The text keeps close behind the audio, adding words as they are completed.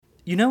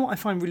You know what I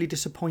find really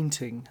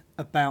disappointing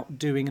about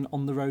doing an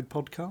on-the-road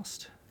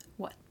podcast?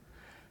 What?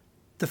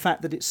 The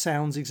fact that it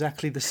sounds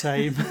exactly the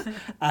same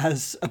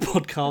as a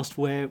podcast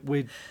where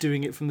we're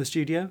doing it from the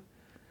studio.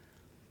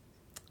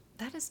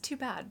 That is too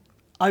bad.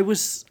 I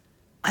was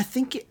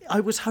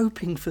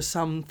hoping for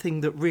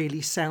something that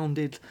really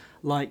sounded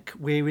like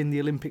we're in the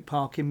Olympic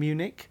Park in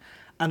Munich.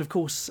 And of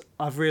course,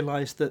 I've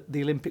realised that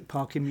the Olympic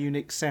Park in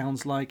Munich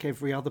sounds like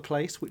every other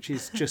place, which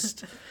is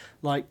just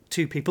like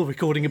two people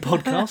recording a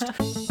podcast.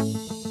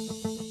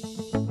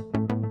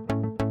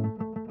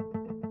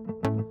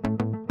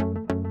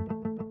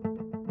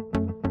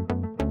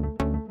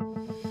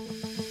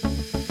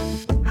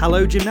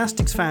 Hello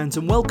gymnastics fans,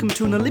 and welcome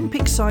to an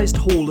Olympic-sized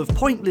haul of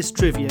pointless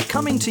trivia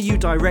coming to you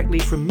directly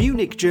from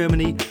Munich,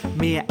 Germany,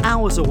 mere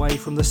hours away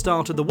from the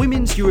start of the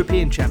Women's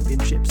European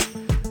Championships.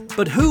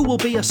 But who will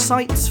be a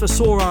sights for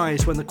sore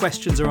eyes when the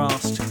questions are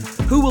asked?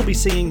 Who will be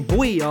singing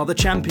 "We are the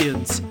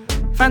champions"?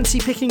 Fancy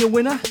picking a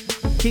winner?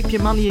 Keep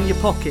your money in your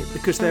pocket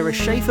because there are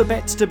safer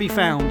bets to be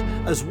found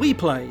as we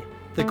play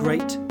the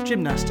Great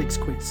Gymnastics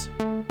Quiz.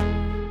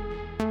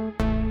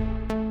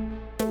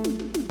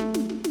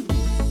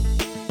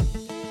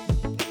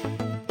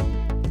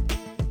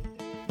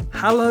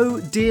 Hello,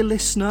 dear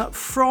listener,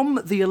 from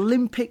the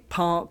Olympic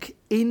Park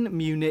in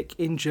Munich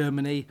in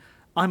Germany.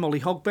 I'm Ollie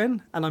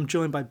Hogben, and I'm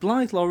joined by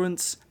Blythe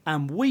Lawrence,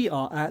 and we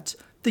are at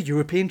the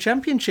European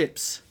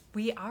Championships.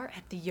 We are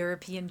at the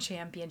European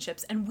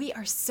Championships, and we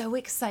are so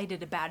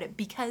excited about it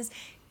because,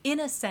 in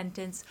a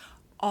sentence,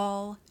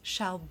 all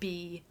shall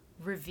be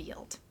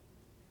revealed.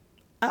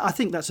 I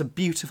think that's a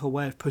beautiful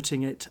way of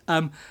putting it.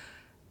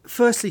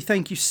 Firstly,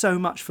 thank you so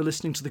much for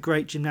listening to the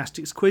Great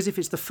Gymnastics Quiz. If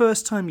it's the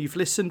first time you've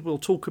listened, we'll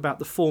talk about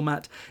the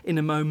format in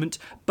a moment,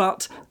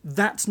 but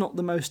that's not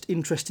the most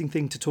interesting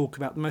thing to talk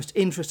about. The most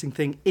interesting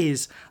thing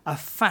is a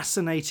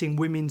fascinating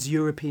Women's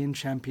European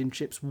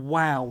Championships.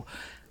 Wow.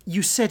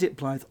 You said it,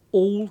 Blythe.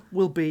 All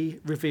will be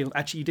revealed.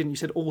 Actually, you didn't. You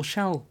said all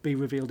shall be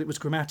revealed. It was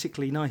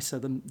grammatically nicer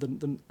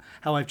than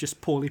how I've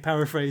just poorly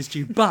paraphrased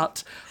you.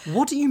 But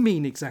what do you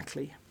mean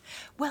exactly?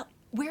 Well,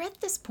 we're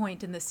at this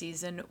point in the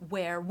season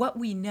where what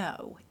we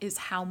know is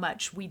how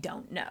much we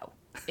don't know,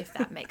 if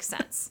that makes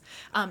sense.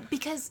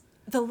 Because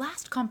the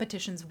last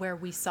competitions where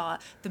we saw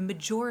the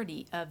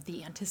majority of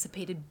the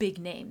anticipated big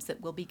names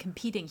that will be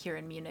competing here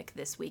in Munich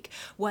this week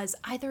was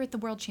either at the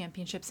World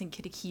Championships in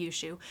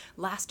Kitakyushu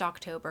last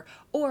October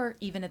or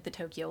even at the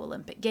Tokyo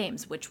Olympic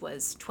Games, which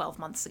was 12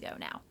 months ago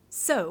now.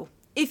 So,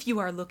 if you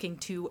are looking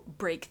to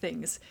break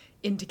things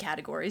into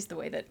categories the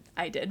way that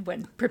I did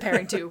when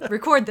preparing to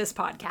record this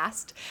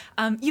podcast,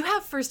 you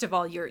have, first of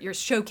all, your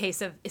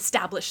showcase of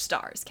established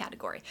stars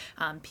category.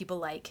 People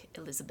like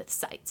Elizabeth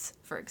Seitz,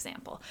 for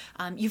example.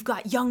 You've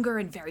got younger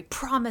and very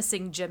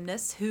promising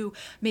gymnasts who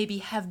maybe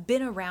have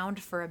been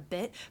around for a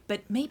bit,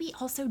 but maybe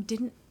also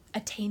didn't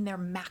attain their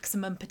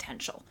maximum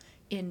potential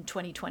in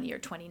 2020 or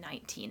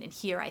 2019. And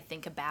here I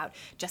think about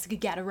Jessica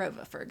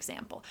Gadarova, for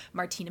example,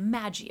 Martina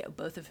Maggio,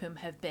 both of whom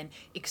have been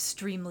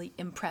extremely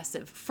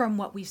impressive from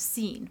what we've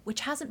seen,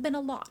 which hasn't been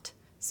a lot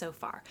so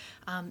far.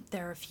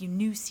 There are a few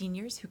new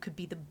seniors who could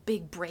be the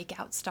big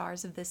breakout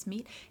stars of this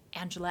meet.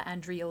 Angela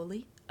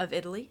Andrioli of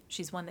Italy,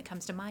 she's one that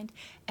comes to mind.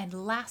 And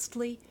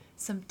lastly,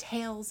 some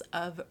tales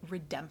of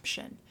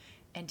redemption.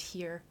 And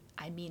here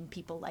I mean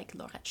people like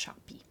Laurette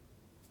Charpy.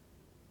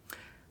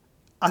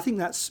 I think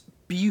that's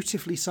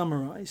beautifully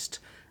summarised,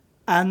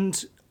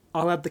 and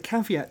I'll add the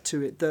caveat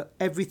to it that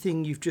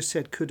everything you've just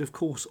said could, of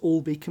course,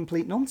 all be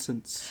complete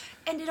nonsense.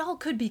 And it all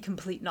could be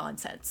complete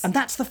nonsense. And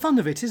that's the fun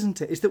of it,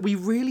 isn't it? Is that we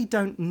really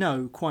don't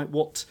know quite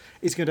what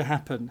is going to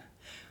happen.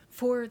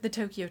 For the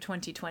Tokyo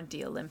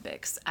 2020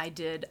 Olympics, I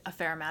did a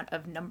fair amount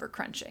of number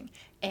crunching,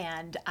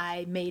 and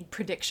I made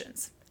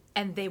predictions,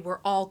 and they were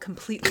all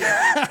completely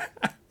wrong.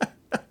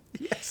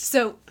 Yes.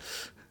 So,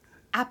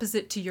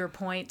 opposite to your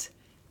point,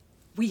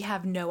 we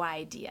have no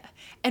idea.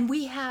 And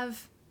we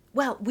have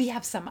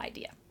some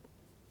idea.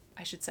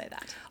 I should say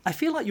that. I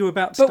feel like you're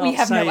about to but we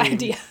have saying no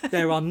idea.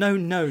 There are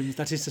known knowns,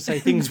 that is to say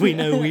things we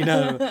know,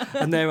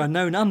 and there are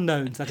known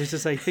unknowns, that is to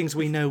say things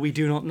we know we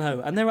do not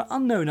know, and there are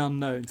unknown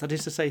unknowns, that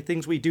is to say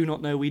things we do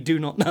not know we do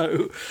not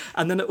know.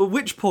 And then at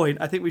which point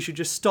I think we should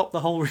just stop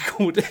the whole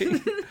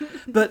recording.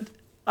 But,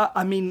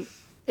 I mean,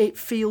 it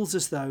feels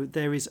as though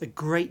there is a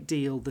great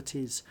deal that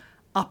is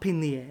up in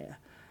the air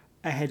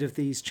ahead of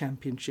these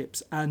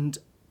championships, and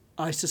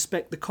I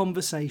suspect the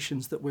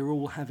conversations that we're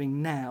all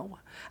having now,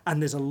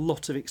 and there's a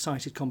lot of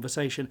excited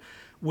conversation,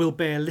 will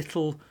bear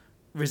little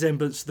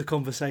resemblance to the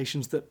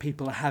conversations that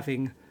people are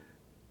having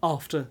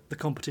after the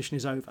competition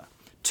is over.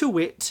 To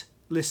wit,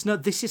 listener,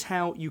 this is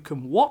how you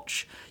can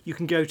watch. You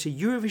can go to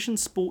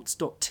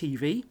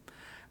eurovisionsports.tv,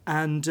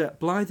 and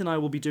Blythe and I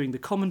will be doing the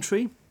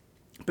commentary.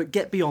 But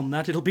get beyond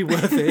that, it'll be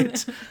worth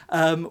it.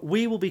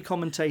 We will be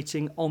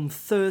commentating on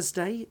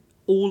Thursday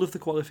all of the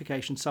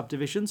qualification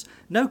subdivisions.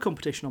 No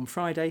competition on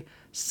Friday.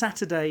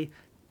 Saturday,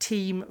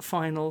 team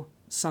final.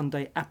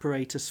 Sunday,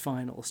 apparatus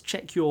finals.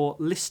 Check your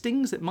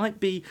listings. It might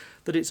be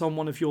that it's on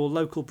one of your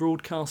local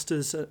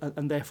broadcasters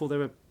and therefore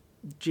there are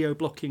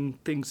geo-blocking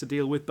things to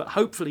deal with, but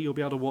hopefully you'll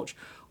be able to watch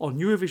on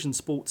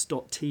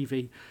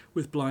eurovisionsports.tv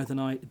with Blythe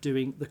and I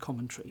doing the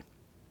commentary.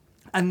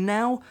 And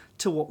now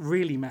to what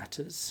really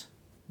matters,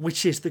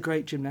 which is the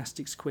Great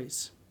Gymnastics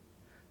Quiz.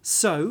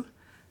 So,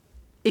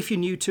 if you're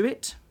new to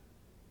it,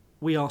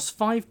 we ask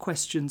 5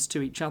 questions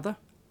to each other,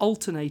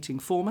 alternating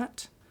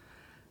format.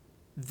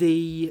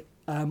 The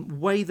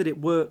way that it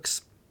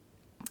works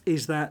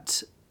is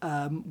that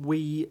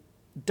we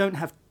don't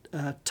have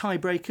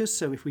tiebreakers,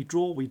 so if we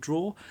draw, we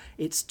draw.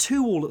 It's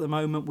 2-2 at the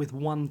moment with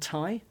 1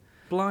 tie.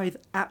 Blythe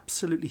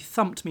absolutely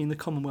thumped me in the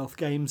Commonwealth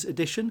Games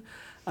edition.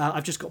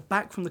 I've just got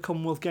back from the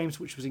Commonwealth Games,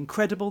 which was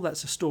incredible.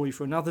 That's a story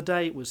for another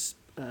day. It was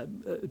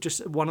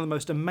just one of the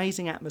most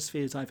amazing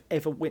atmospheres I've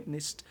ever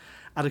witnessed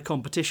at a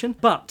competition.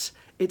 But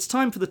it's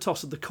time for the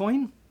toss of the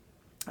coin.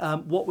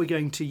 What we're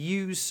going to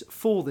use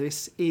for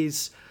this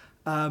is,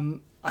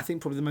 I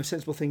think probably the most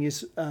sensible thing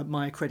is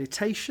my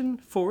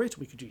accreditation for it.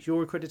 We could use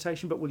your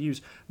accreditation, but we'll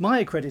use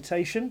my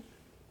accreditation.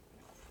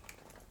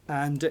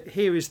 And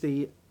here is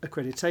the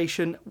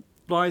accreditation.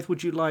 Blythe,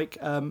 would you like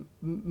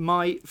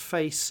my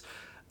face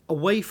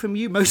away from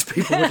you? Most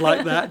people would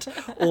like that.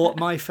 Or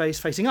my face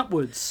facing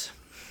upwards?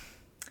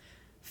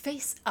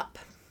 Face up.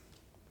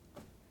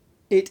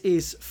 It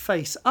is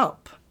face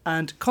up.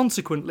 And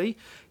consequently,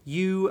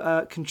 you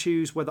can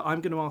choose whether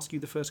I'm going to ask you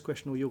the first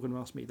question or you're going to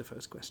ask me the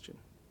first question.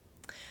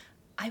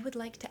 I would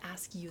like to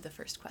ask you the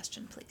first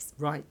question, please.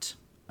 Right.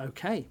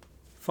 Okay.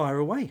 Fire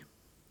away.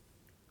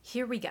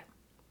 Here we go.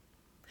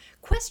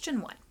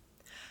 Question 1.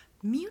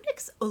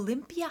 Munich's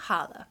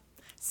Olympiahalle,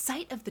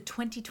 site of the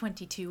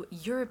 2022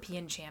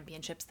 European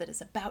Championships that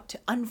is about to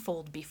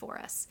unfold before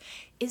us,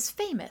 is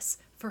famous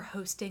for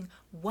hosting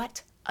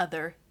what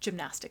other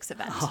gymnastics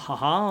event? Ha ha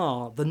ha!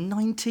 The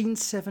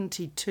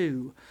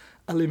 1972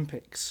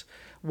 Olympics,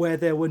 where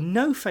there were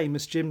no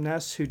famous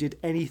gymnasts who did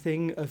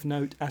anything of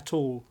note at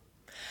all.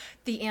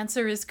 The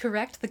answer is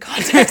correct. The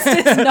context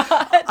is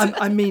not.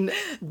 I mean,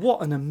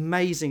 what an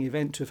amazing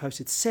event to have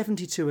hosted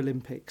 72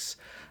 Olympics.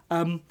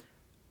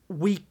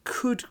 We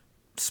could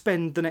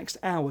spend the next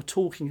hour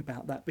talking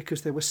about that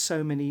because there were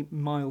so many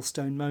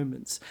milestone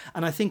moments.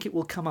 And I think it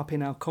will come up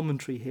in our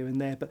commentary here and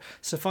there. But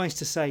suffice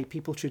to say,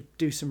 people should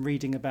do some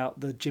reading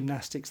about the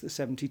gymnastics at the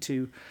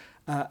 72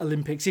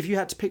 Olympics. If you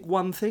had to pick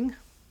one thing?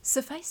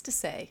 Suffice to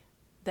say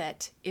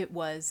that it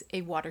was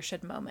a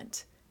watershed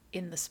moment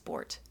in the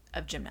sport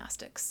of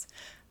gymnastics.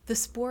 The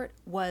sport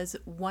was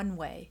one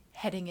way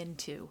heading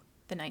into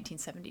the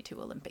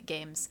 1972 Olympic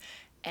Games,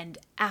 and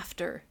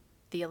after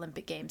the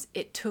Olympic Games,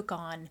 it took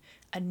on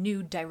a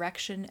new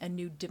direction, a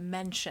new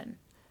dimension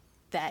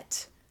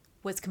that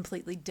was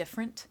completely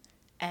different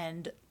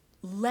and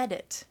led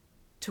it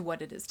to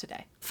what it is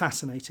today.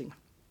 Fascinating.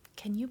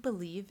 Can you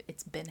believe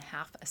it's been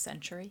half a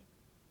century?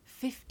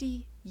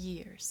 50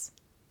 years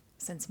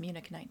since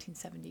Munich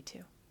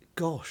 1972.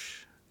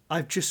 Gosh,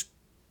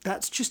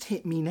 that's just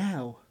hit me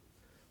now.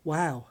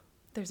 Wow.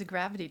 There's a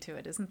gravity to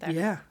it, isn't there?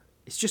 Yeah.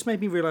 It's just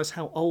made me realise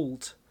how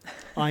old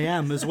I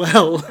am as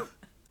well.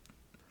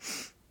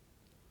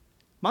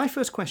 My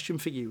first question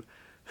for you.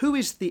 Who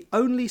is the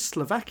only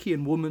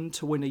Slovakian woman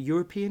to win a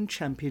European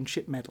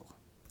Championship medal?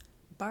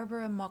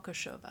 Barbara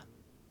Mokoshova.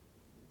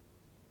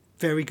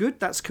 Very good,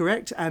 that's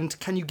correct. And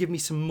can you give me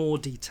some more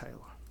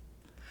detail?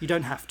 You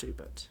don't have to,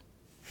 but...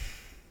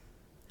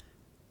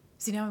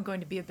 See, now I'm going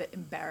to be a bit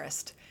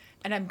embarrassed.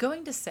 And I'm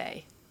going to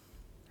say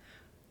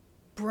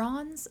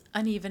bronze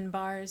uneven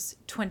bars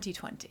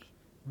 2020.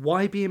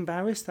 Why be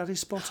embarrassed? That is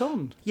spot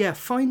on. Yeah,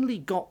 finally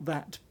got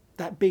that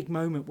big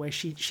moment where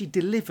she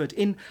delivered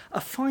in a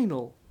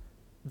final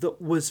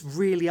that was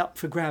really up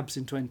for grabs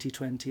in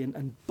 2020,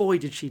 and boy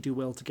did she do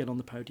well to get on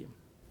the podium.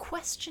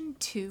 Question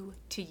 2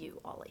 to you,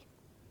 Olly.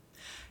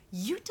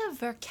 Jutta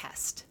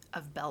Verkest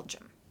of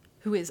Belgium,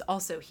 who is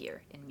also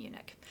here in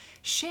Munich,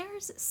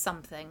 shares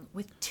something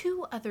with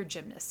 2 other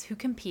gymnasts who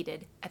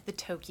competed at the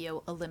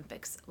Tokyo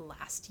Olympics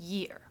last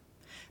year.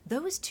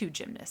 Those 2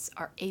 gymnasts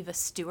are Ava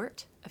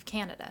Stewart of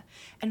Canada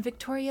and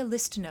Victoria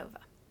Listunova.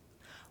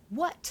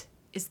 What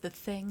is the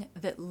thing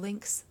that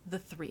links the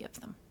 3 of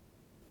them?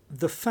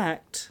 The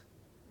fact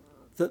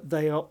that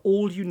they are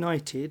all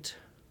united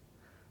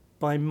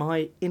by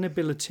my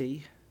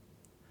inability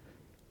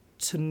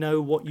to know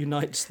what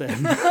unites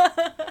them.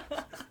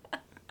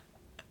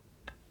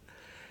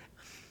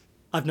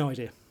 I've no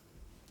idea.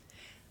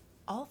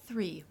 All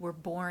 3 were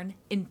born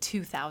in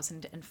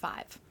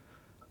 2005.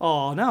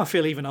 Oh, now I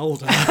feel even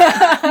older.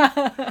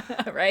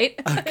 Right?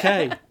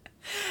 Okay.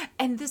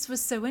 And this was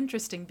so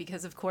interesting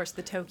because, of course,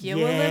 the Tokyo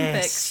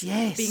Olympics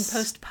being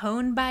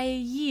postponed by a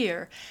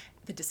year,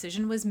 the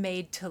decision was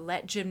made to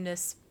let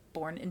gymnasts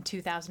born in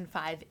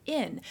 2005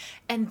 in.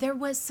 And there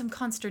was some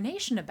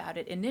consternation about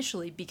it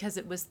initially because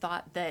it was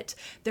thought that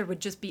there would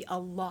just be a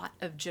lot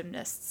of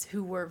gymnasts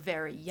who were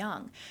very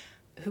young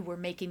who were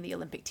making the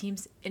Olympic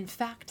teams. In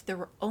fact, there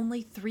were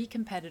only 3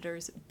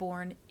 competitors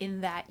born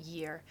in that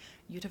year.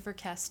 Jutta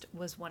Verkest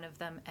was one of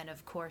them, and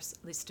of course,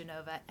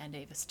 Listunova and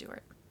Ava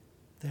Stewart.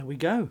 There we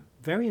go.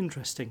 Very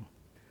interesting.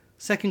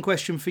 Second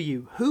question for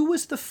you. Who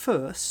was the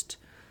first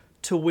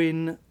to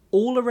win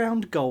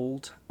all-around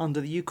gold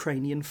under the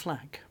Ukrainian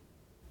flag?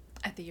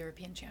 At the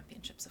European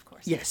Championships, of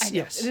course. Yes,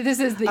 yes. This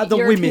is the At the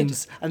European...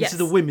 women's, and yes. this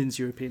is the Women's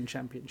European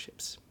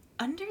Championships.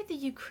 Under the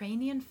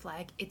Ukrainian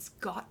flag, it's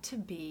got to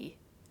be,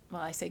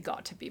 well, I say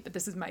got to be, but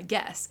this is my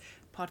guess,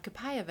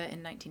 Podkopayeva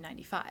in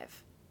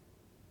 1995.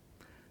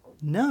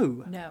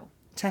 No. No.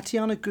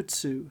 Tatiana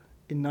Gutsu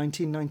in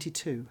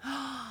 1992.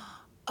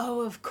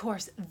 Oh, of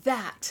course.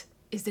 That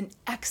is an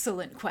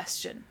excellent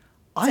question.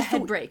 It's a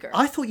head breaker.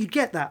 I thought you'd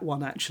get that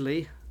one,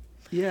 actually.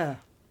 Yeah.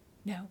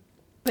 No.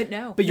 But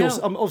no. But no. yours,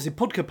 obviously,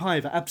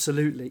 Podkopayeva,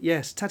 absolutely.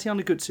 Yes,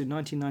 Tatiana Gutsu,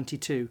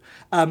 1992.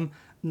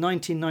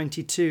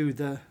 1992,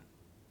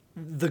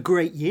 the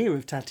great year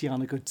of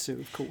Tatiana Gutsu,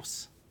 of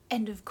course.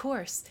 And of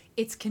course,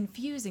 it's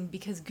confusing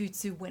because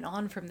Gutsu went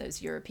on from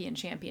those European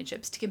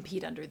Championships to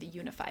compete under the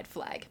unified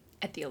flag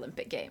at the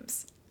Olympic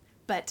Games.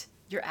 But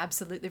you're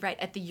absolutely right.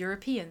 At the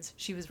Europeans,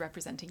 she was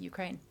representing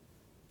Ukraine.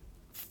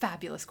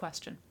 Fabulous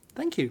question.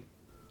 Thank you.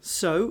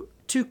 So,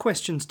 2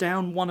 questions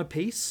down, 1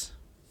 apiece.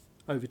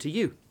 Over to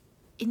you.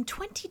 In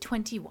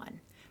 2021,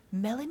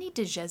 Melanie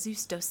de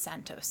Jesus dos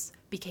Santos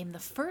became the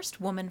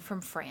first woman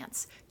from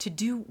France to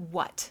do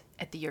what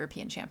at the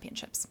European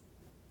Championships?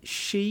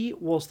 She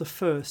was the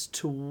first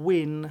to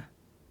win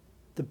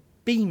the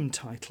beam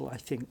title, I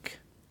think.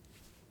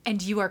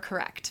 And you are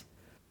correct.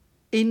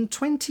 In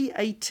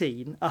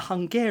 2018, a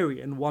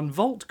Hungarian won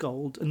vault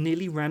gold and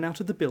nearly ran out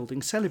of the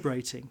building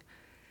celebrating.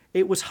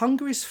 It was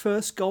Hungary's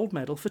first gold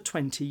medal for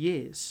 20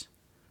 years.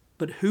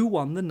 But who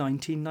won the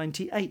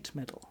 1998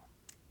 medal?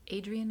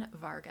 Adrian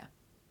Varga.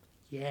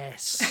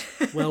 Yes.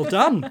 Well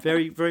done.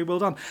 Very, very well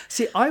done.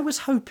 See, I was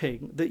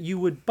hoping that you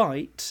would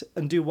bite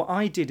and do what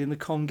I did in the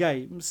Con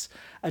Games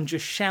and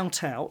just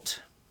shout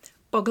out...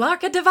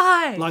 Boglarka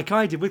Divide! Like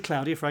I did with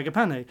Claudia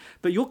Fragapane.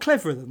 But you're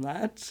cleverer than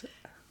that.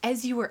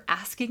 As you were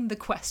asking the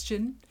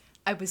question,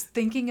 I was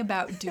thinking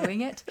about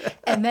doing it.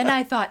 And then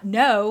I thought,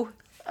 no,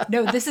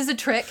 this is a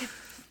trick.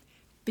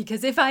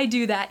 Because if I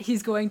do that,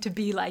 he's going to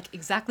be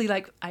exactly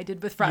like I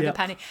did with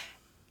Fragapane. Yep.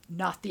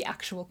 Not the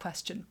actual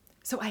question.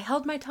 So I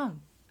held my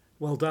tongue.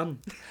 Well done.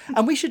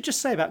 And we should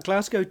just say about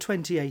Glasgow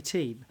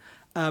 2018,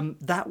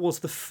 that was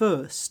the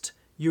first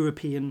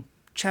European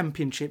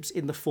Championships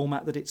in the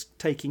format that it's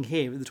taking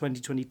here, the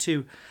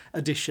 2022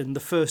 edition, the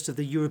first of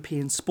the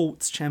European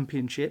Sports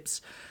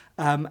Championships,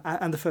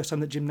 and the first time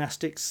that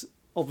gymnastics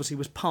obviously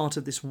was part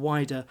of this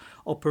wider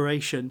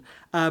operation.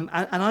 And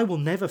I will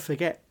never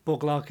forget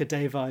Boglarka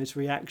Devai's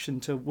reaction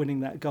to winning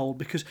that gold,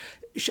 because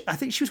I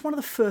think she was one of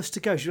the first to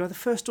go. She was either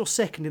first or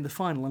second in the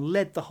final and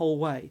led the whole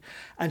way.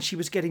 And she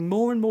was getting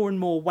more and more and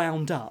more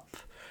wound up.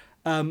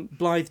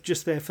 Blythe,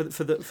 just there for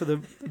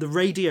the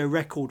radio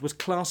record, was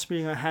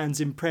clasping her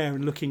hands in prayer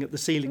and looking at the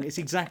ceiling. It's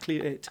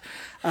exactly it.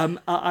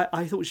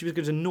 I thought she was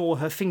going to gnaw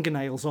her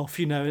fingernails off,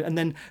 and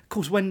then of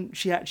course when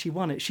she actually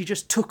won it, she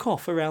just took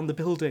off around the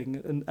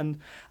building, and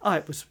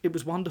it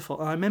was wonderful.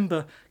 And I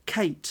remember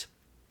Kate,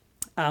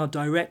 our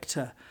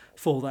director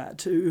for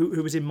that,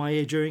 who was in my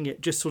ear during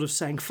it, just sort of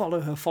saying,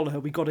 follow her,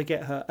 we got to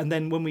get her. And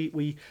then when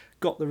we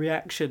got the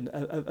reaction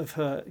of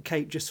her,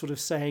 Kate just sort of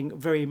saying,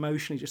 very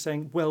emotionally, just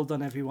saying, well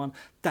done everyone,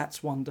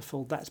 that's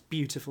wonderful, that's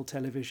beautiful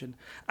television.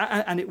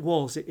 And it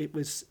was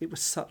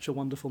such a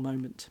wonderful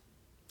moment.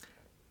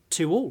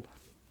 2-2.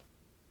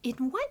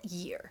 In what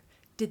year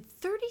did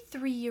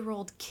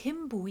 33-year-old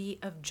Kim Bui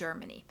of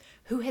Germany,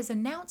 who has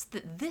announced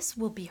that this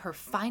will be her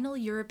final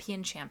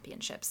European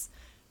Championships,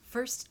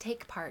 first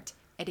take part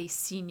at a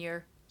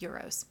senior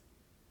Euros?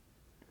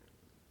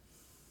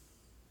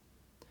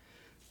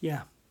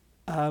 Yeah.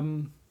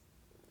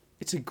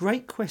 It's a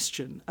great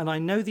question, and I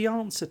know the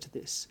answer to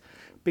this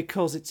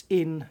because it's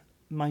in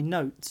my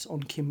notes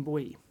on Kim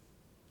Bui.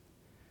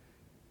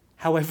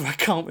 However, I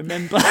can't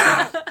remember.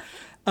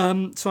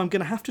 So I'm going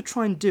to have to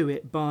try and do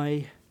it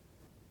by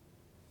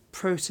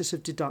process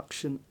of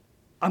deduction.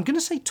 I'm going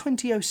to say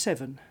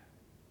 2007.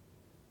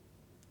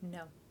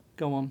 No.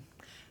 Go on.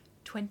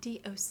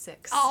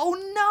 2006. Oh,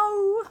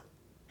 no!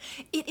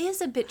 It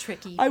is a bit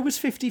tricky. I was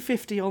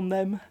 50-50 on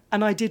them,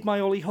 and I did my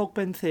Ollie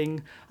Hogben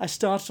thing. I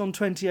started on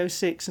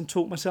 2006 and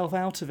talked myself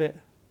out of it.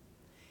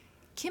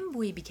 Kim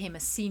Bui became a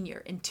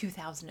senior in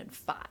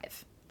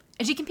 2005.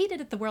 And she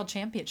competed at the World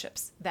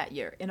Championships that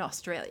year in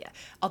Australia,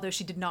 although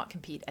she did not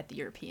compete at the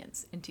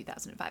Europeans in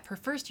 2005. Her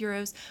first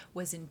Euros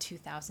was in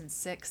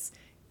 2006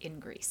 in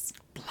Greece.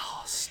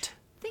 Blast.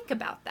 Think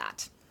about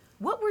that.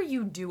 What were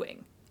you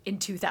doing in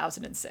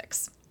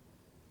 2006?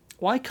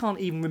 Well, I can't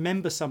even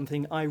remember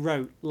something I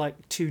wrote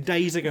 2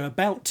 days ago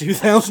about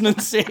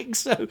 2006.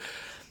 So,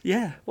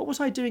 yeah, what was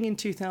I doing in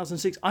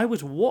 2006? I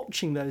was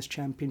watching those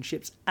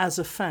championships as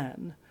a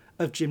fan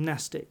of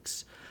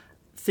gymnastics,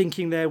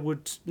 thinking there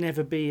would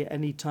never be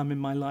any time in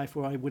my life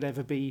where I would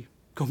ever be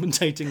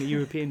commentating the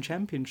European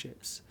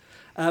Championships.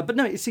 But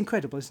no, it's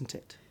incredible, isn't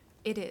it?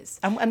 It is.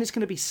 And it's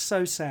going to be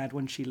so sad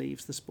when she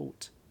leaves the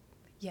sport.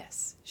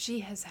 Yes,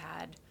 she has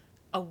had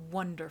a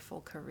wonderful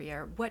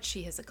career. What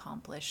she has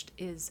accomplished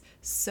is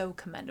so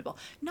commendable,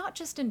 not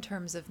just in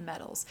terms of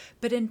medals,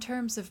 but in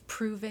terms of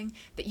proving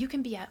that you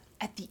can be at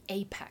the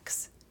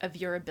apex of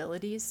your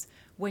abilities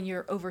when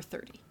you're over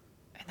 30.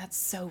 And that's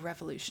so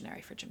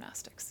revolutionary for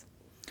gymnastics.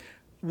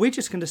 We're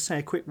just going to say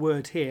a quick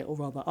word here, or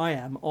rather I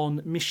am,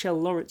 on Michelle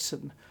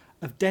Lauritsen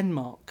of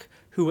Denmark,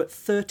 who at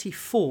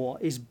 34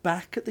 is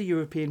back at the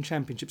European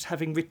Championships,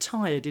 having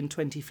retired in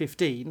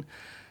 2015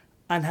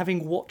 and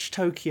having watched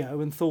Tokyo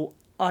and thought,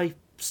 I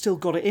still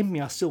got it in me,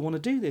 I still want to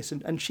do this.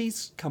 And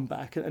she's come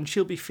back and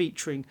she'll be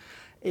featuring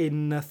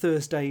in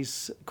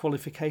Thursday's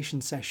qualification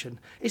session.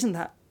 Isn't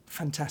that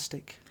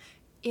fantastic?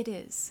 It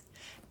is.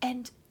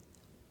 And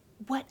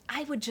what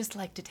I would just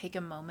like to take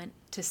a moment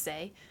to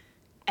say,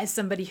 as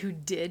somebody who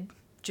did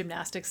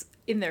gymnastics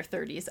in their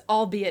 30s,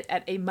 albeit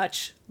at a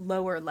much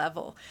lower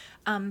level,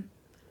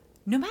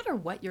 no matter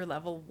what your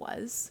level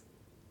was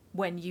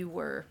when you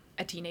were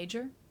a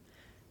teenager,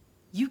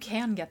 you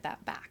can get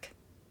that back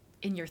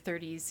in your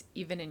 30s,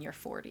 even in your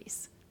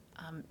 40s.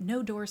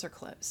 No doors are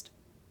closed.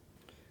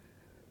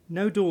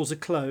 No doors are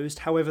closed,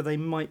 however, they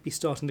might be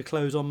starting to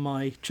close on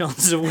my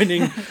chances of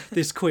winning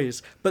this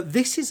quiz. But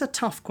this is a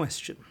tough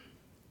question.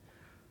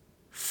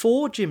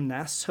 4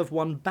 gymnasts have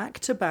won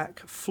back-to-back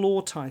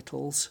floor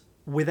titles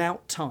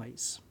without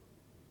ties.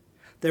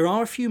 There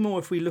are a few more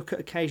if we look at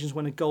occasions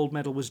when a gold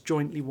medal was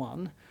jointly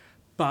won,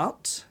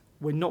 but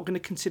we're not going to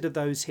consider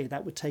those here.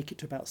 That would take it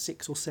to about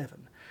 6 or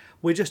 7.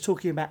 We're just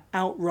talking about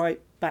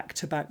outright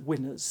back-to-back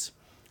winners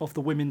of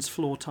the women's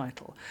floor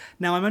title.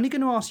 Now, I'm only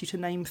going to ask you to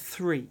name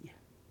 3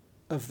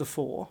 of the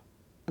 4,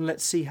 and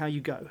let's see how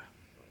you go.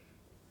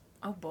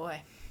 Oh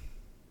boy.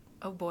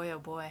 Oh boy, oh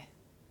boy.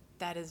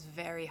 That is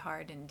very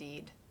hard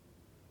indeed.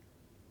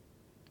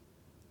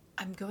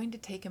 I'm going to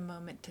take a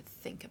moment to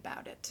think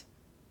about it,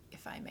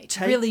 if I may.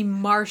 Really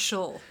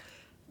marshal.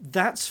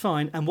 That's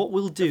fine. And what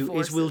we'll do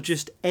is we'll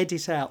just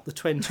edit out the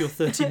 20 or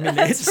 30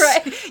 minutes. That's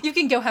right. You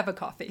can go have a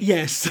coffee.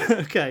 Yes.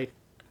 Okay.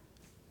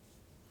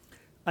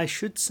 I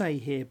should say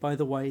here, by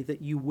the way,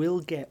 that you will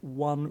get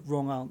 1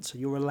 wrong answer.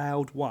 You're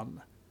allowed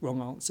 1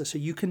 wrong answer. So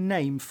you can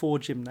name 4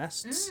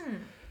 gymnasts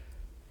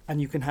and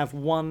you can have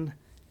 1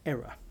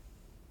 error.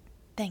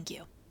 Thank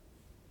you.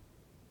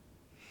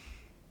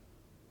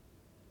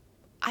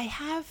 I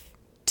have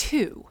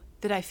 2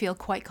 that I feel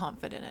quite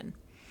confident in.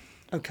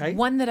 Okay.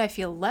 1 that I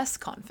feel less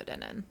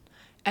confident in.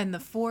 And the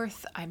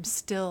 4th I'm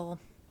still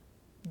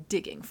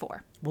digging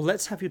for. Well,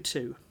 let's have your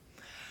 2.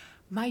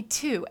 My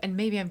 2, and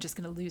maybe I'm just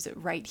going to lose it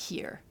right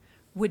here,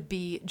 would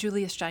be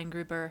Julia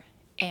Steingruber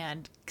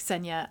and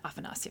Ksenia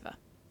Afanasieva.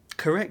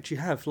 Correct. You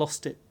have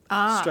lost it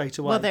straight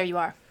away. Well, there you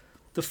are.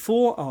 The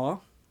 4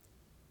 are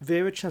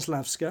Vera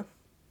Czaslavska,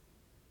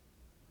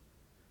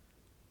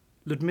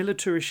 Ludmila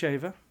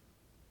Turisheva,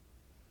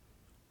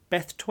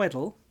 Beth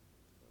Tweddle,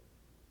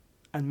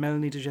 and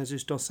Melanie de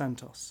Jesus dos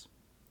Santos.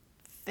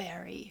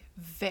 Very,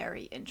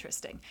 very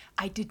interesting.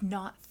 I did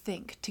not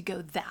think to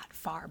go that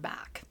far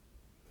back.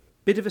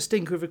 Bit of a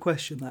stinker of a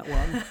question, that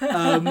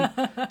one.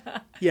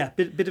 Yeah,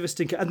 bit of a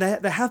stinker. And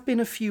there have been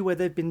a few where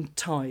there have been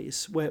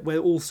ties, where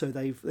also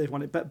they've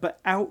won it. But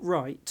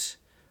outright,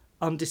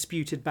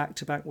 undisputed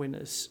back-to-back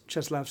winners,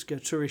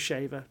 Czaslavska,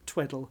 Turisheva,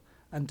 Tweddle,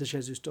 and de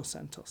Jesus dos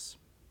Santos.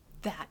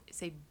 That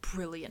is a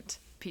brilliant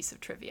piece of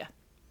trivia.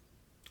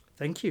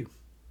 Thank you.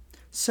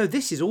 So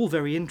this is all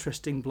very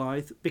interesting,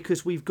 Blythe,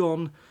 because we've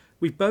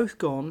both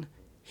gone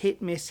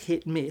hit,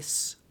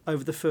 miss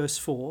over the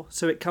first 4.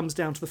 So it comes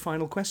down to the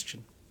final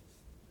question.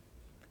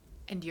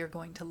 And you're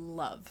going to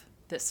love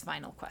this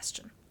final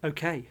question.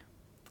 Okay.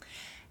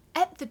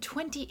 At the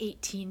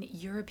 2018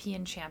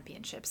 European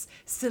Championships,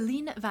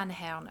 Celine van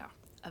Herner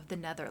of the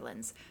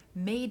Netherlands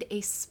made a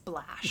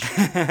splash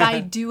by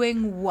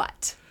doing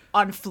what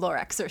on floor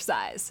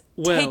exercise?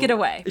 Well, take it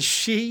away.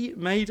 She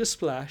made a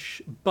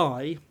splash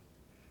by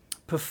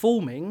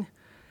performing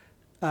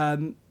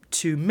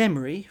to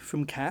Memory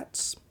from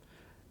Cats,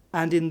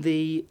 and in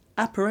the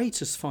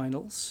apparatus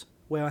finals,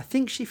 where I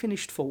think she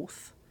finished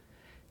 4th,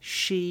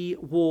 she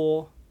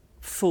wore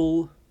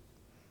full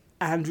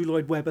Andrew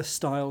Lloyd Webber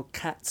style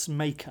Cats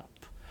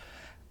makeup,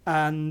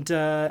 and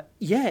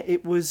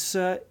it was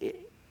one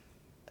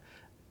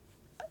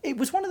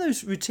of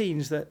those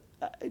routines that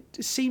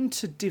seemed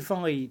to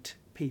divide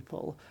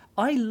people.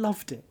 I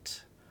loved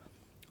it.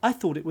 I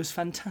thought it was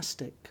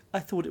fantastic. I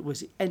thought it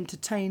was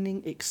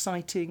entertaining,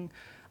 exciting.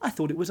 I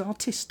thought it was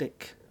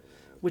artistic,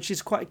 which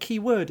is quite a key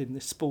word in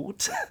this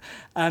sport.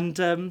 And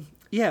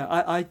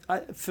I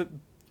for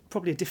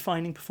probably a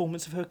defining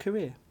performance of her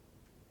career.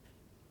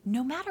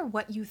 No matter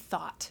what you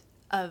thought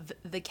of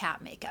the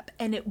cat makeup,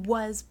 and it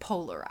was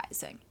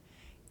polarizing,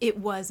 it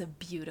was a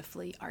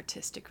beautifully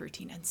artistic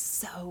routine and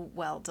so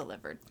well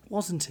delivered.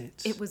 Wasn't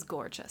it? It was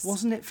gorgeous.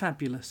 Wasn't it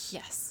fabulous?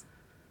 Yes.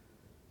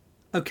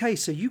 Okay,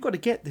 so you've got to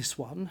get this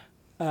one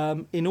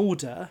in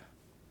order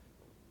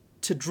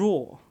to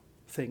draw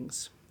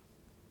things.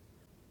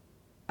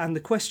 And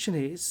the question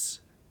is,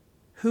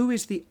 who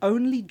is the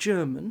only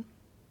German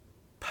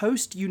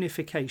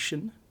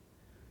post-unification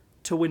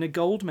to win a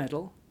gold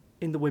medal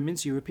in the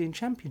Women's European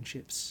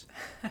Championships?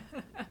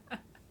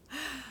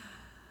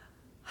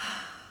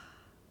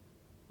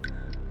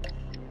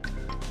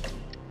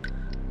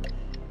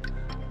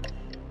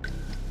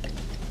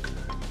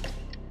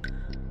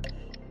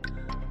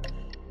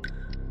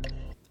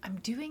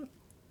 doing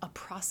a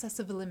process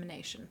of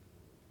elimination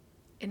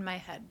in my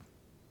head.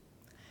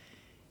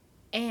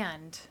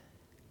 And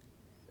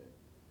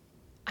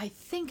I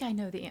think I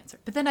know the answer.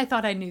 But then I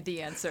thought I knew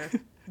the answer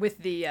with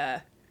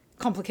the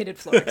complicated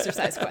floor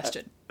exercise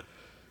question.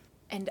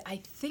 And I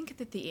think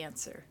that the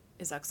answer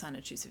is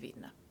Oksana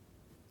Chusovitina.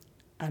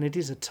 And it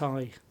is a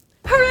tie.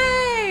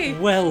 Hooray!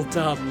 Well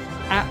done.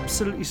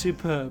 Absolutely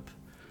superb.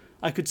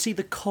 I could see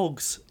the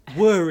cogs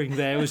whirring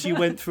there as you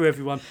went through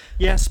everyone.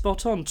 Yeah,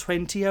 spot on.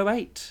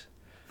 2008.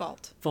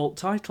 Vault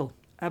title.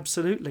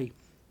 Absolutely.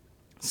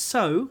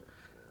 So,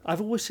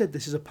 I've always said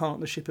this is a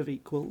partnership of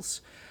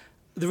equals.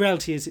 The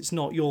reality is it's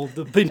not. You're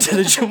the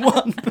intelligent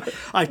one. But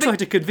I try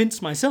to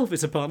convince myself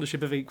it's a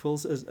partnership of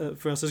equals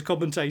for us as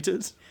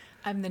commentators.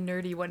 I'm the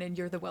nerdy one and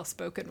you're the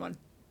well-spoken one.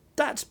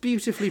 That's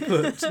beautifully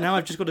put. Now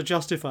I've just got to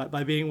justify it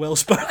by being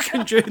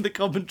well-spoken during the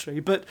commentary.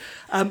 But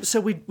so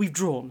we've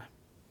drawn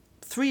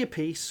 3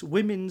 apiece,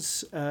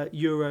 women's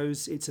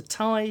Euros. It's a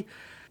tie.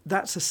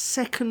 That's a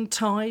second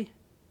tie,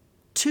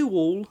 2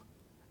 all,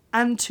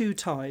 and 2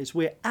 ties.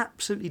 We're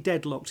absolutely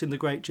deadlocked in the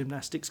Great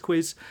Gymnastics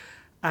Quiz.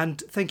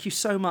 And thank you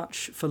so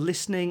much for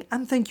listening,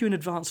 and thank you in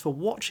advance for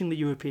watching the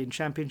European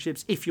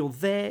Championships. If you're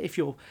there, if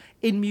you're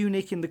in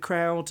Munich in the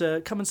crowd,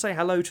 come and say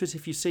hello to us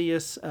if you see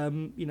us.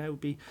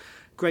 We'd be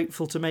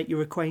grateful to make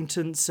your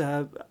acquaintance.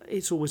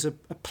 It's always a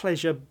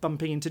pleasure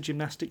bumping into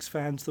gymnastics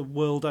fans the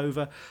world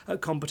over at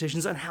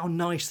competitions, and how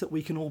nice that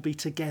we can all be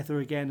together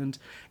again and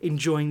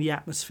enjoying the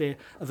atmosphere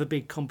of a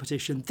big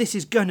competition. This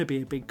is going to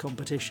be a big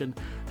competition,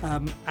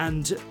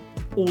 and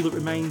all that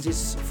remains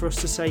is for us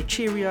to say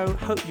cheerio,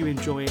 hope you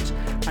enjoy it,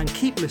 and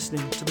keep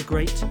listening to the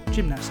Great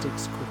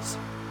Gymnastics Quiz.